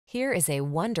Here is a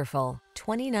wonderful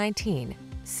 2019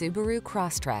 Subaru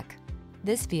Crosstrek.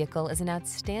 This vehicle is an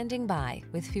outstanding buy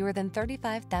with fewer than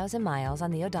 35,000 miles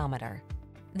on the odometer.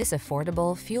 This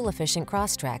affordable, fuel-efficient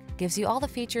Crosstrek gives you all the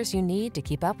features you need to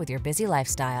keep up with your busy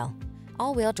lifestyle.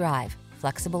 All-wheel drive,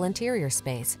 flexible interior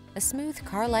space, a smooth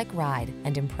car-like ride,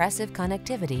 and impressive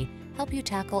connectivity help you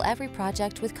tackle every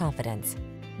project with confidence.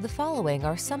 The following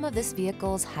are some of this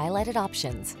vehicle's highlighted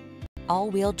options: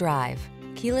 all-wheel drive,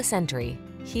 keyless entry,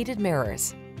 heated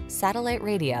mirrors, satellite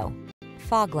radio,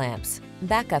 fog lamps,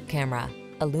 backup camera,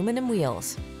 aluminum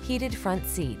wheels, heated front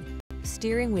seat,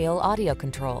 steering wheel audio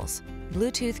controls,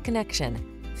 Bluetooth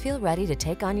connection. Feel ready to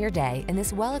take on your day in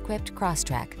this well-equipped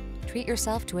Crosstrek. Treat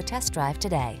yourself to a test drive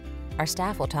today. Our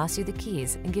staff will toss you the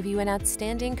keys and give you an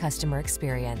outstanding customer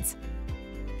experience.